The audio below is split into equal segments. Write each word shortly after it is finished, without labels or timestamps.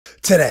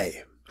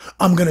Today,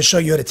 I'm going to show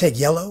you how to take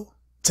yellow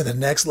to the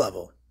next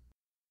level.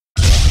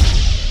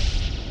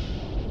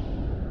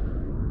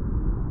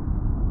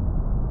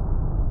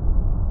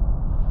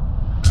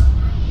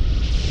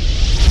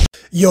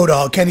 Yo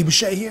dog, Kenny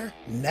Boucher here,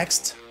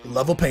 Next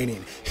Level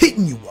Painting,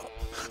 hitting you up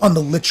on the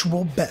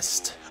literal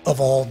best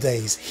of all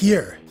days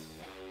here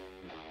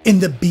in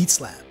the Beats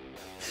Lab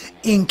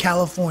in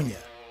California.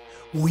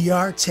 We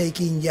are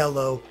taking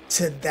yellow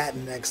to that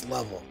next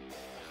level.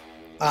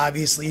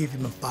 Obviously, if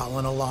you've been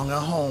following along at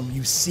home,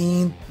 you've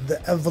seen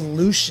the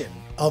evolution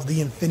of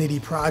the Infinity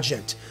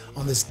Project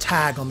on this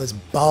tag, on this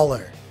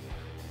baller.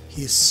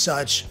 He is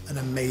such an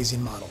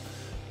amazing model.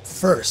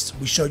 First,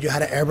 we showed you how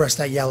to airbrush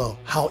that yellow,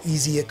 how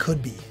easy it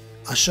could be.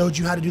 I showed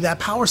you how to do that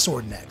power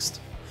sword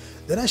next.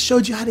 Then I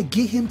showed you how to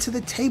get him to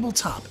the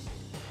tabletop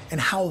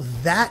and how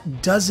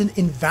that doesn't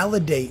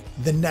invalidate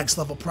the next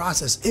level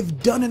process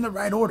if done in the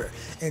right order.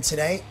 And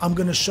today, I'm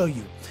gonna show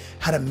you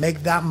how to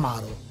make that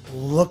model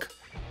look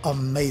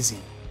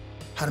amazing,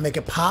 how to make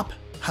it pop,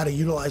 how to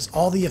utilize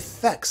all the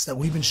effects that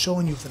we've been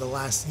showing you for the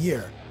last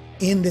year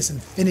in this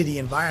Infinity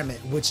environment,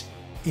 which,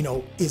 you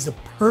know, is the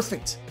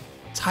perfect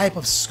type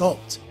of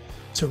sculpt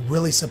to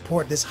really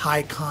support this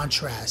high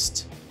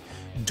contrast,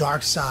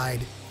 dark side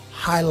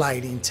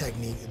highlighting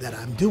technique that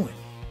I'm doing.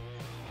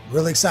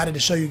 Really excited to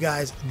show you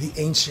guys the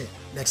ancient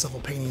next level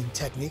painting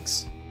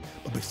techniques.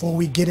 But before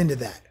we get into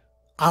that,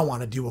 I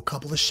want to do a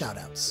couple of shout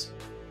outs.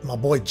 My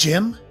boy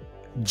Jim,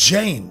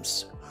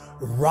 James,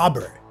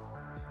 Robert,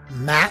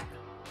 Matt,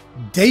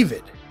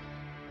 David,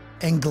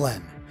 and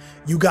Glenn.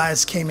 You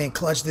guys came in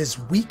clutch this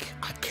week.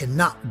 I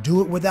cannot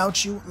do it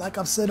without you. Like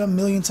I've said a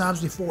million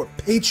times before,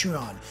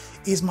 Patreon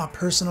is my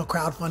personal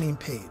crowdfunding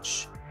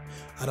page.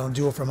 I don't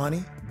do it for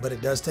money, but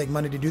it does take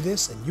money to do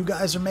this, and you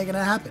guys are making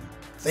it happen.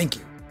 Thank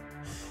you.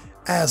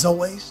 As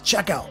always,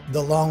 check out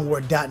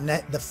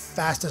thelongword.net, the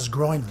fastest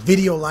growing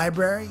video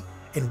library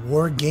in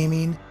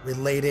wargaming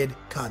related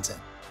content.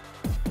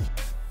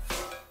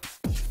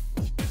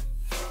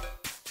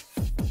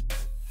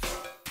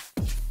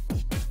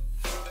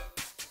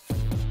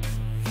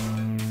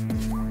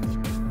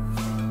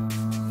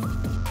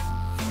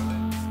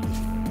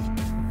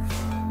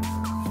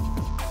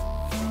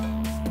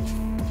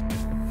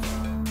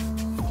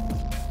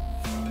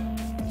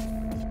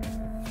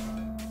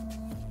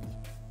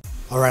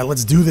 All right,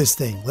 let's do this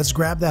thing. Let's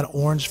grab that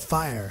orange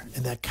fire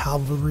and that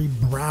cavalry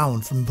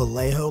brown from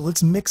Vallejo.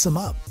 Let's mix them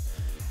up.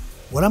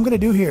 What I'm gonna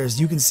do here is,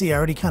 you can see I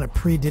already kind of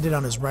pre-did it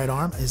on his right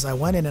arm, is I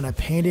went in and I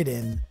painted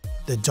in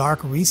the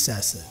dark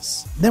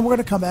recesses. Then we're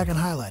gonna come back and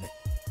highlight it.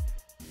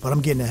 But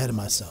I'm getting ahead of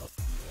myself.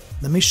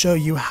 Let me show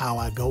you how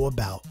I go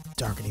about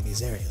darkening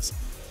these areas.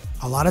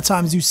 A lot of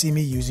times you see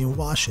me using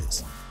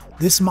washes.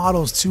 This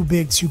model is too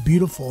big, too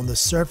beautiful, and the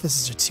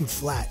surfaces are too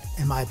flat,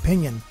 in my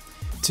opinion,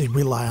 to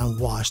rely on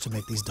wash to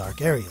make these dark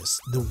areas.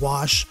 The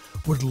wash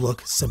would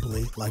look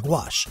simply like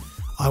wash.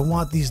 I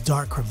want these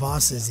dark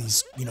crevasses,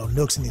 these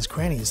nooks and these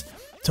crannies,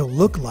 to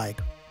look like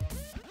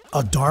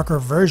a darker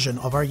version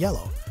of our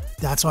yellow.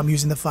 That's why I'm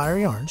using the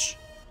fiery orange,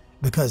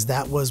 because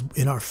that was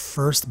in our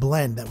first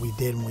blend that we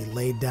did when we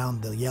laid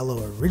down the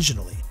yellow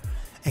originally.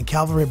 And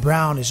cavalry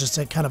brown is just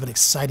a kind of an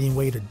exciting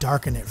way to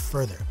darken it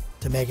further,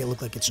 to make it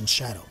look like it's in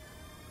shadow.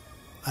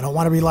 I don't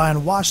want to rely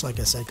on wash, like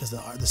I said, because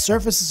the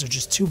surfaces are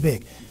just too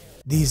big.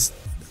 These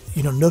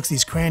nooks,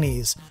 these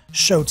crannies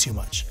show too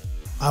much.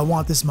 I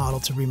want this model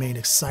to remain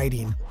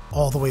exciting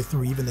all the way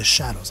through, even the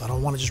shadows. I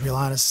don't want to just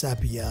rely on a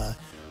sepia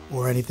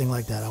or anything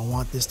like that. I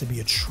want this to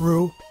be a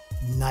true,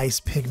 nice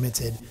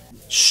pigmented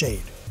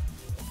shade.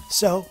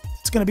 So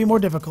it's going to be more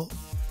difficult.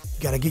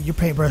 You got to get your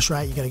paintbrush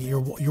right. You got to get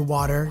your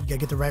water. You got to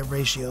get the right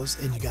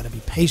ratios, and you got to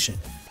be patient.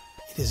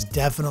 It is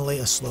definitely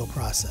a slow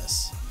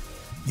process.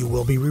 You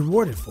will be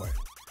rewarded for it.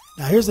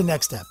 Now here's the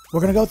next step.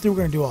 We're going to go through, we're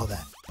going to do all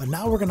that. But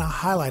now we're going to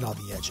highlight all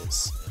the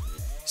edges.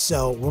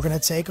 So we're going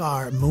to take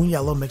our moon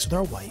yellow mixed with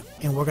our white,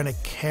 and we're going to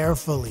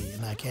carefully,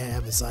 and I can't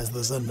emphasize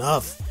this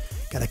enough,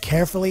 got to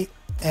carefully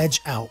edge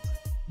out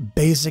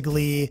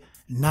basically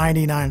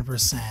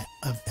 99%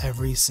 of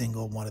every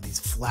single one of these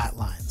flat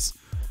lines.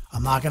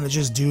 I'm not going to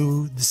just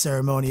do the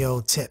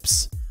ceremonial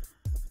tips.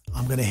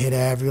 I'm going to hit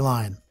every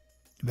line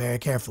very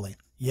carefully.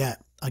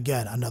 Yet,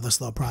 again, another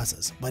slow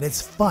process, but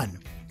it's fun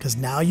because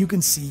now you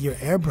can see your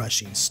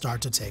airbrushing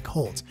start to take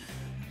hold.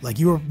 Like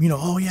you were,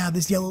 oh yeah,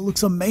 this yellow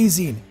looks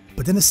amazing.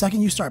 But then the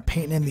second you start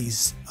painting in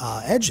these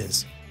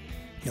edges,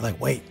 you're like,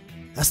 wait,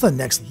 that's the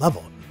next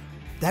level.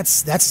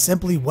 That's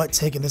simply what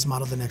taking this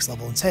model to the next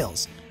level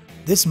entails.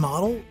 This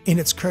model in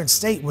its current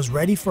state was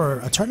ready for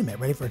a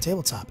tournament, ready for a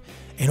tabletop.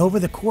 And over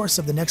the course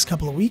of the next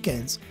couple of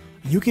weekends,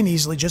 you can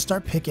easily just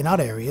start picking out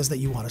areas that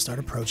you want to start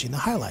approaching the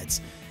highlights.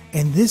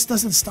 And this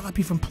doesn't stop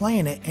you from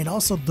playing it. And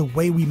also the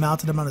way we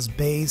mounted him on his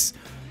base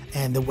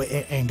and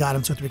got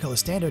him to a 3-color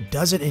standard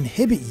doesn't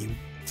inhibit you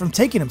from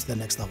taking them to the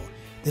next level.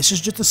 This is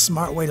just a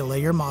smart way to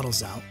lay your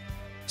models out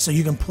so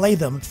you can play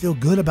them, feel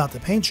good about the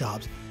paint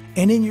jobs,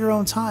 and in your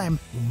own time,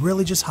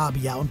 really just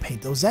hobby out and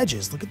paint those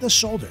edges. Look at the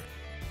shoulder.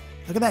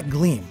 Look at that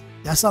gleam.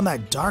 That's on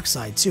that dark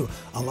side too.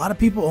 A lot of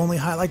people only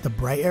highlight the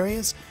bright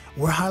areas.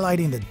 We're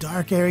highlighting the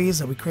dark areas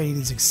that we created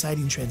these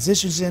exciting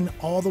transitions in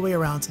all the way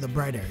around to the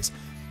bright areas.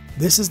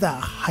 This is that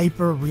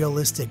hyper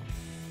realistic,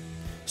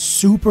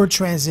 super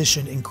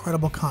transition,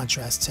 incredible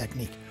contrast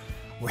technique.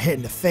 We're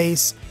hitting the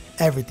face,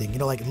 everything, you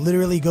know, like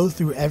literally go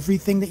through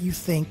everything that you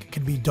think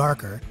could be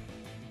darker,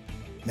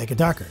 make it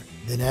darker.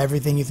 Then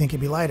everything you think could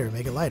be lighter,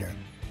 make it lighter.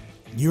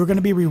 You're going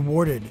to be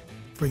rewarded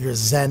for your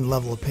Zen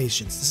level of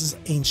patience. This is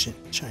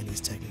ancient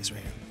Chinese techniques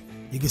right here.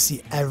 You can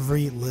see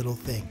every little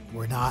thing.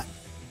 We're not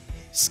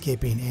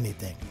skipping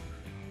anything.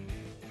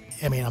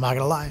 I mean, I'm not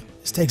gonna lie,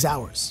 this takes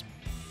hours.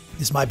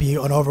 This might be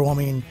an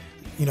overwhelming,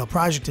 you know,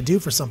 project to do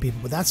for some people,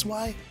 but that's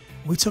why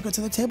we took it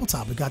to the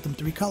tabletop. We got them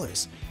 3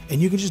 colors, and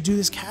you can just do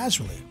this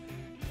casually.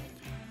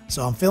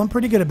 So I'm feeling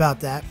pretty good about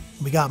that.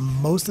 We got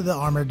most of the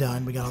armor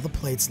done. We got all the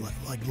plates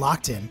like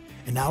locked in,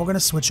 and now we're gonna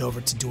switch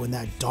over to doing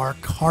that dark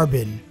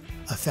carbon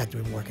effect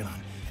we've been working on,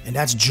 and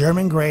that's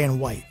German gray and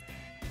white.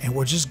 And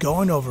we're just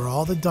going over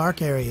all the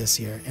dark areas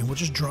here, and we're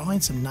just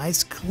drawing some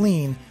nice,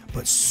 clean,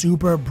 but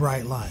super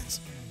bright lines.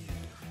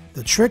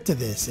 The trick to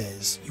this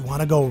is you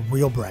want to go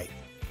real bright.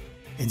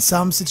 In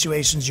some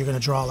situations, you're going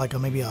to draw like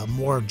maybe a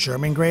more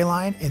German gray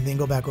line and then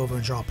go back over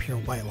and draw a pure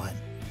white line.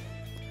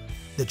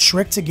 The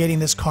trick to getting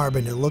this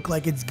carbon to look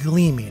like it's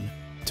gleaming,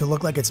 to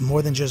look like it's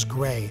more than just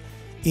gray,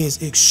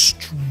 is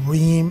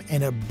extreme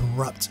and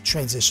abrupt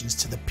transitions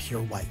to the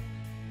pure white.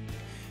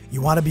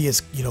 You want to be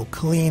as, you know,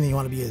 clean, and you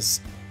want to be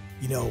as,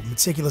 you know,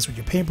 meticulous with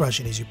your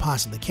paintbrushing as you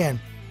possibly can.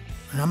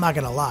 And I'm not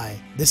gonna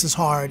lie, this is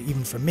hard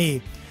even for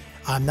me.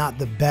 I'm not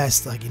the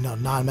best, like, you know,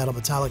 non-metal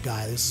metallic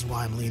guy. This is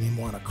why I'm leaning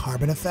more on a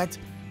carbon effect,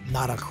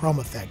 not a chrome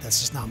effect. That's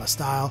just not my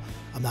style.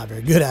 I'm not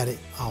very good at it.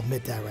 I'll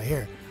admit that right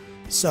here.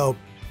 So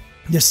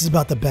this is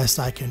about the best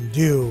I can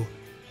do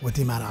with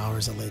the amount of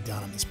hours I laid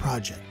down on this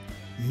project.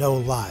 No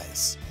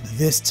lies.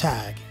 This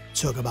tag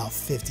took about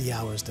 50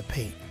 hours to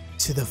paint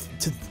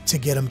to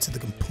get them to the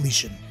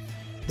completion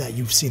that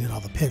you've seen in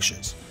all the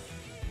pictures.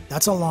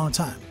 That's a long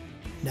time.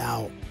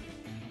 Now,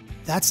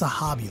 that's a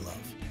hobby love.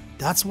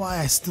 That's why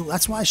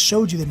I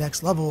showed you the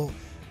next level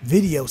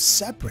video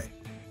separate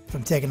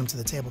from taking them to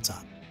the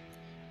tabletop,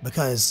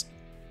 because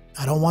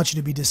I don't want you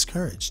to be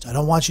discouraged. I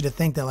don't want you to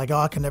think that like, oh,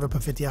 I can never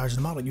put 50 hours in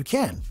a model. You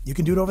can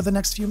do it over the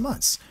next few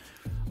months,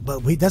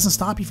 but it doesn't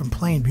stop you from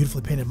playing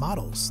beautifully painted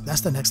models.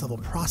 That's the next level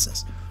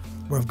process.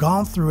 We've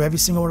gone through every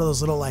single one of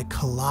those little like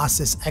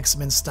Colossus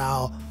X-Men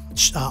style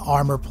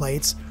armor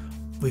plates.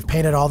 We've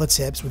painted all the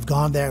tips. We've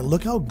gone there.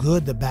 Look how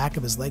good the back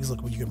of his legs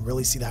look when you can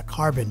really see that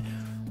carbon,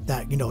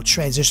 that, you know,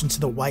 transition to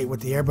the white with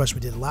the airbrush we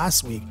did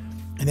last week,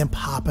 and then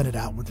popping it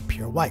out with the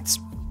pure whites.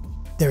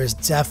 There is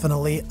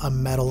definitely a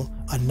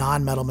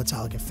non-metal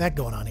metallic effect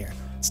going on here.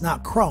 It's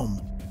not chrome.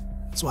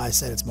 That's why I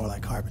said it's more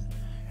like carbon.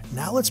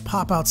 Now let's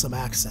pop out some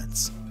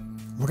accents.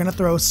 We're gonna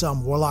throw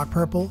some Warlock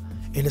purple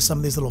into some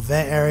of these little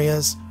vent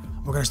areas.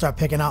 We're gonna start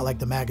picking out like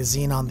the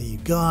magazine on the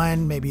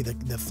gun, maybe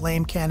the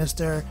flame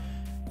canister.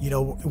 You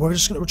know, we're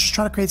just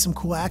trying to create some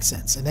cool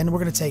accents. And then we're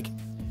gonna take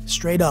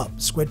straight up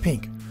squid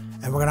pink,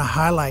 and we're gonna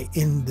highlight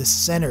in the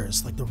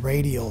centers, like the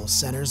radial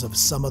centers of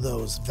some of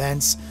those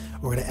vents.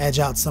 We're gonna edge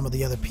out some of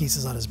the other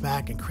pieces on his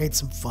back and create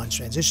some fun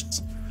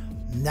transitions.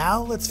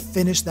 Now let's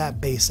finish that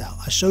base out.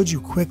 I showed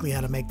you quickly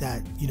how to make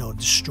that, you know,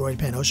 destroyed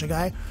Pan-O-Sha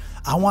guy.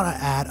 I wanna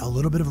add a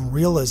little bit of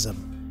realism,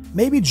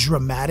 maybe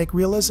dramatic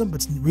realism,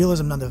 but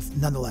realism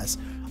nonetheless.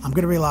 I'm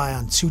gonna rely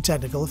on 2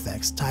 technical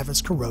effects,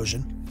 Typhus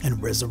Corrosion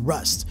and Riz of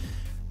Rust.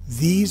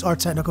 These are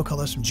technical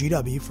colors from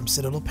GW, from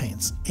Citadel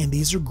Paints, and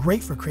these are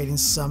great for creating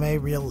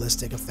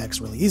semi-realistic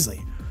effects really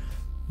easily.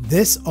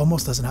 This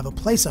almost doesn't have a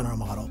place on our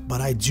model,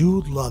 but I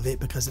do love it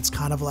because it's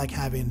kind of like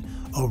having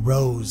a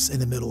rose in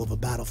the middle of a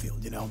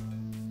battlefield, you know?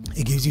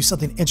 It gives you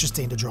something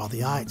interesting to draw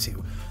the eye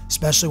to,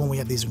 especially when we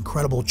have these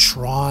incredible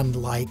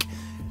Tron-like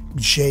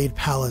Jade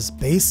Palace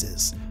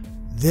bases.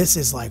 This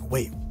is like,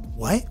 wait,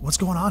 what? What's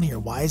going on here?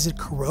 Why is it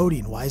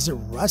corroding? Why is it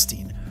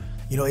rusting?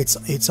 You know,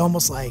 it's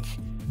almost like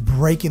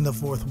breaking the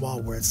fourth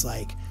wall, where it's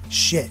like,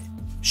 shit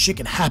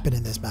can happen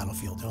in this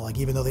battlefield. You know, like,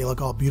 even though they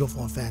look all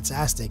beautiful and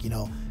fantastic, you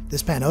know,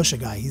 this Pan-O-Sha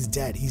guy, he's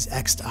dead. He's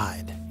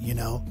X'd-eyed, you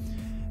know?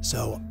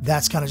 So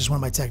that's kind of just one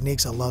of my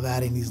techniques. I love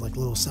adding these like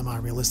little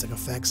semi-realistic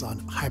effects on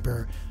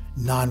hyper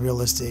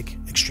non-realistic,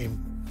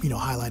 extreme, you know,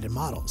 highlighted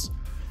models.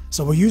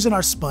 So we're using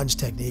our sponge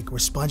technique. We're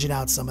sponging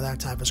out some of that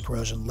Typhus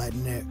Corrosion,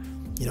 letting it,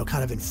 you know,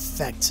 kind of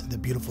infect the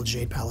beautiful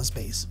Jade Palace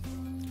base.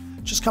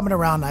 Just coming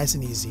around nice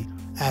and easy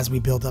as we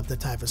build up the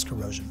Typhus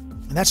Corrosion.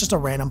 And that's just a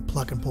random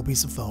pluck and pull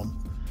piece of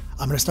foam.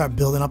 I'm gonna start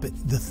building up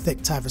the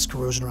thick Typhus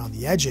Corrosion around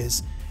the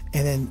edges,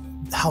 and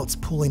then how it's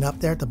pulling up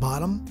there at the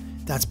bottom,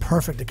 that's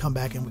perfect to come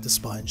back in with the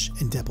sponge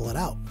and dimple it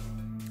out,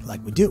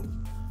 like we do.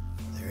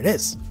 There it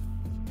is.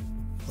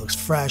 Looks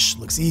fresh,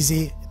 looks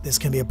easy. This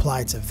can be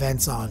applied to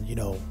vents on, you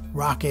know,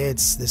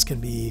 rockets. This can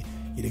be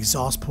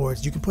exhaust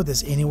ports. You can put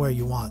this anywhere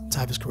you want.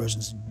 Typhus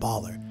Corrosion's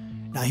baller.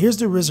 Now here's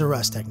the Riz of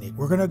Rust technique.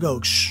 We're gonna go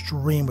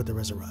extreme with the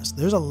Riz of Rust.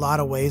 There's a lot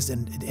of ways to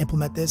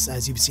implement this,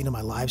 as you've seen in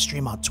my live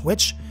stream on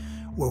Twitch,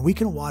 where we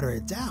can water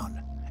it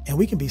down and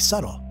we can be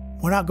subtle.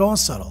 We're not going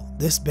subtle.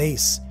 This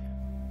base,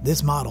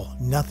 this model,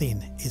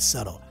 nothing is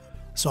subtle.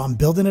 So I'm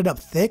building it up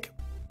thick.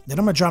 Then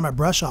I'm gonna dry my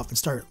brush off and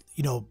start,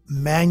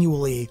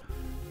 manually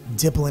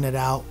dippling it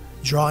out,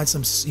 drawing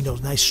some,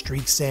 nice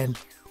streaks in.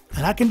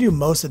 And I can do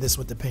most of this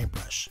with the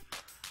paintbrush.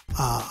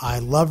 I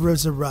love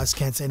Rivers of Rust,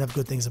 can't say enough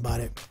good things about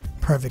it.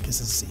 Perfect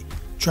consistency.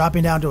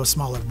 Dropping down to a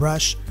smaller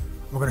brush,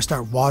 we're gonna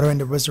start watering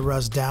the Rivers of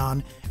Rust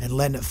down and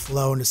letting it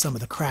flow into some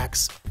of the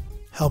cracks,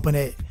 helping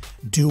it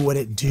do what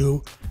it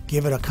do,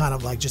 give it a kind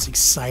of like just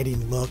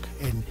exciting look.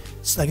 And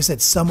like I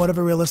said, somewhat of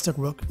a realistic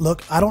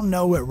look. I don't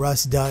know what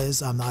rust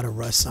does. I'm not a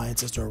rust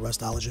scientist or a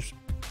rustologist.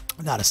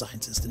 I'm not a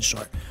scientist, in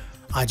short.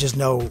 I just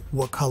know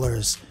what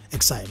colors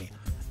excite me.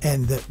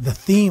 And the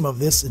theme of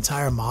this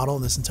entire model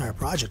and this entire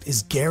project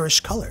is garish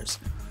colors.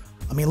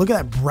 I mean, look at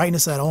that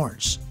brightness of that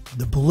orange,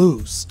 the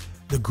blues,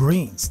 the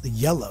greens, the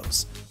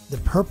yellows, the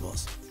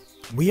purples.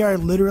 We are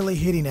literally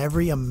hitting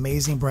every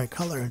amazing bright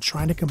color and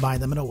trying to combine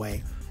them in a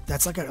way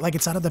that's like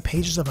it's out of the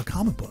pages of a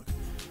comic book.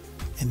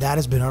 And that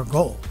has been our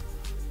goal.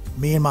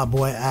 Me and my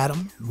boy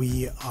Adam,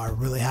 we are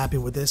really happy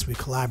with this. We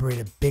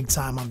collaborated big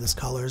time on this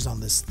colors, on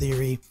this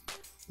theory,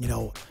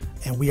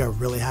 and we are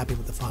really happy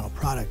with the final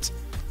product.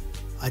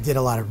 I did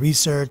a lot of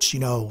research,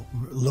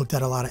 looked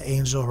at a lot of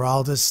Angel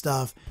Heraldez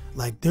stuff.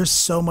 Like, there's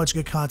so much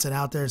good content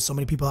out there, so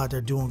many people out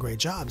there doing great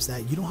jobs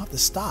that you don't have to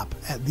stop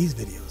at these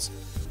videos.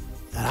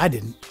 And I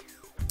didn't.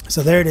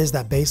 So there it is.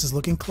 That base is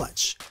looking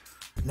clutch.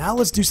 Now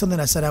let's do something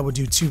I said I would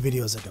do 2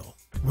 videos ago.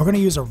 We're going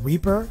to use a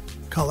Reaper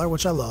color,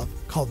 which I love,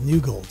 called New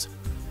Gold.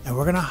 And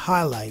we're going to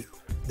highlight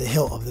the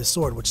hilt of this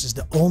sword, which is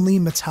the only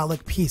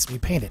metallic piece we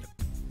painted.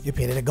 We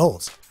painted it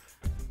gold.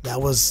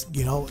 That was,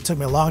 it took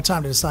me a long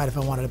time to decide if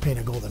I wanted to paint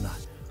it gold or not.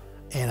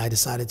 And I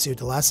decided to at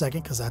the last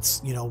second, because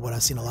that's, what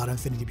I've seen a lot of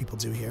Infinity people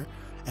do here.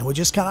 And we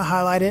just kind of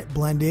highlight it,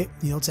 blend it,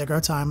 take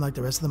our time like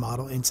the rest of the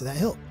model into that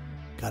hilt.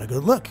 Got a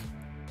good look.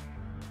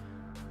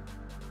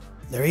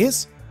 There he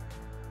is.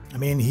 I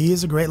mean, he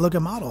is a great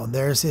looking model. And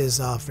here's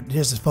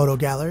his photo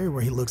gallery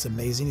where he looks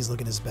amazing. He's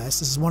looking his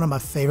best. This is one of my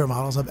favorite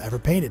models I've ever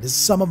painted. This is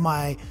some of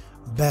my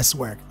best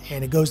work.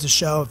 And it goes to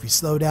show, if you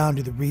slow down,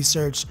 do the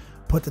research,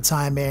 put the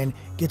time in,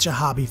 get your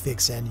hobby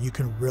fix in, you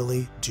can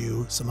really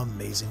do some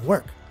amazing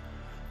work.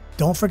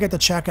 Don't forget to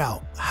check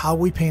out how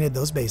we painted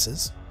those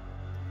bases.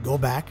 Go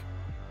back,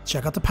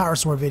 check out the Power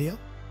Sword video.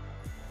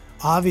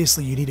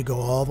 Obviously, you need to go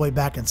all the way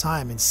back in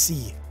time and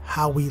see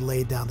how we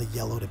laid down the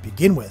yellow to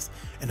begin with.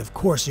 And of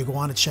course, you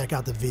want to check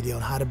out the video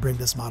on how to bring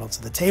this model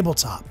to the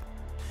tabletop.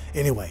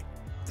 Anyway,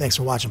 thanks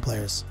for watching,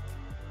 players.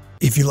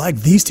 If you like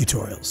these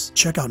tutorials,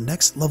 check out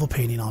Next Level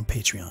Painting on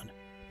Patreon.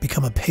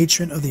 Become a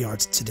patron of the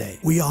arts today.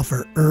 We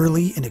offer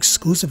early and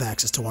exclusive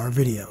access to our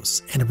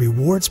videos and a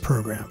rewards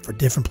program for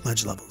different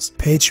pledge levels.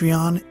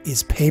 Patreon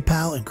is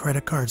PayPal and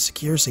credit card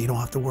secure, so you don't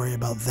have to worry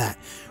about that.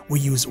 We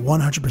use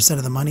 100%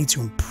 of the money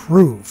to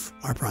improve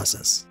our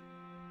process.